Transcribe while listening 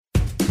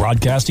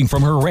Broadcasting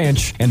from her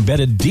ranch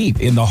embedded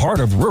deep in the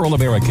heart of rural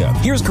America,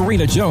 here's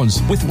Karina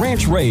Jones with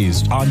Ranch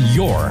Raised on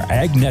your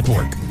Ag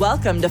Network.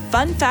 Welcome to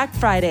Fun Fact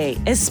Friday.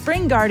 As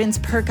spring gardens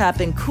perk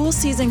up and cool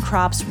season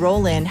crops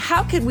roll in,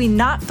 how could we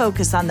not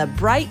focus on the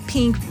bright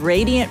pink,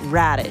 radiant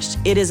radish?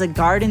 It is a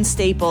garden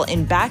staple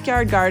in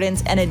backyard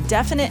gardens and a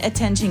definite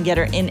attention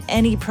getter in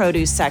any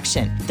produce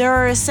section. There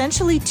are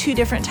essentially two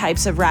different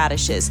types of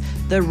radishes,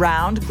 the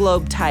round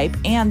globe type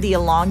and the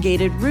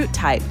elongated root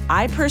type.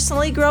 I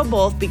personally grow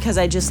both because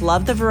I just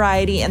love the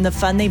variety and the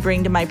fun they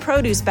bring to my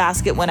produce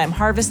basket when I'm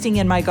harvesting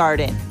in my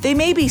garden. They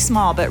may be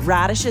small, but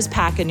radishes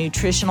pack a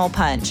nutritional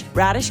punch.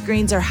 Radish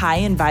greens are high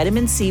in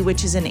vitamin C,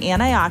 which is an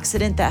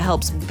antioxidant that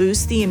helps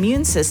boost the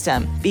immune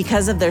system.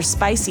 Because of their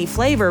spicy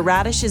flavor,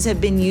 radishes have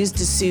been used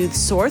to soothe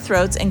sore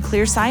throats and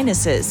clear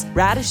sinuses.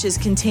 Radishes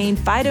contain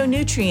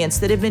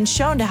phytonutrients that have been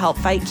shown to help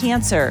fight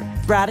cancer.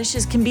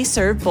 Radishes can be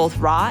served both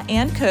raw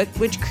and cooked,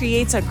 which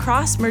creates a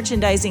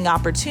cross-merchandising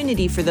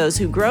opportunity for those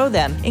who grow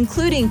them,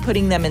 including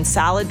putting them in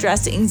salad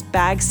dressings,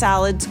 bag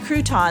salads,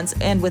 croutons,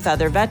 and with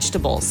other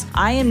vegetables.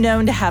 I am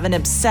known to have an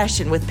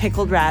obsession with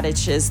pickled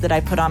radishes that I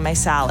put on my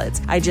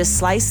salads. I just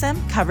slice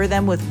them, cover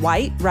them with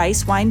white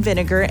rice wine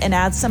vinegar, and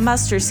add some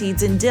mustard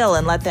seeds and dill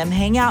and let them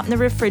hang out in the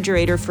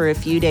refrigerator for a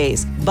few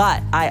days.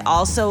 But I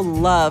also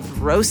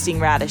love roasting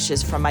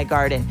radishes from my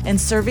garden and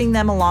serving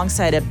them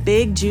alongside a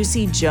big,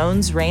 juicy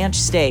Jones Ranch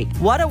steak.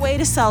 What a way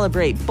to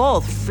celebrate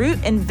both Fruit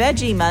and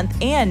Veggie Month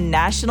and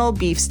National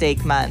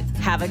Beefsteak Month.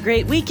 Have a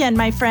great weekend,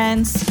 my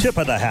friends. Tip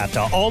of the hat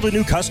to all the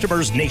new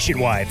customers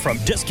nationwide from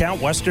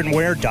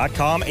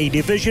DiscountWesternwear.com, a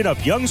division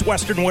of Young's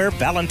Western Wear,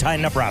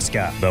 Valentine,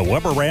 Nebraska. The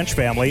Weber Ranch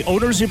family,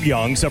 owners of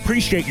Young's,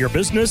 appreciate your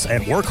business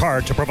and work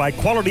hard to provide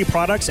quality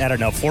products at an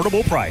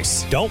affordable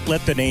price. Don't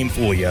let the name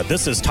fool you.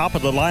 This is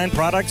top-of-the-line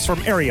products from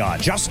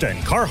Ariat, Justin,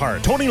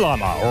 Carhartt, Tony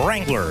Lama,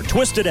 Wrangler,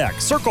 Twisted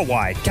X, Circle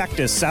Wide,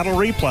 Cactus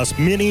Saddlery, plus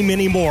many,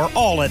 many more,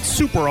 all at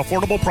super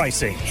affordable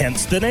pricing.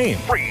 Hence the name.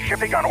 Free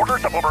shipping on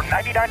orders of over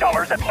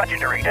 $99 at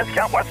legendary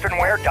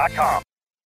DiscountWesternwear.com.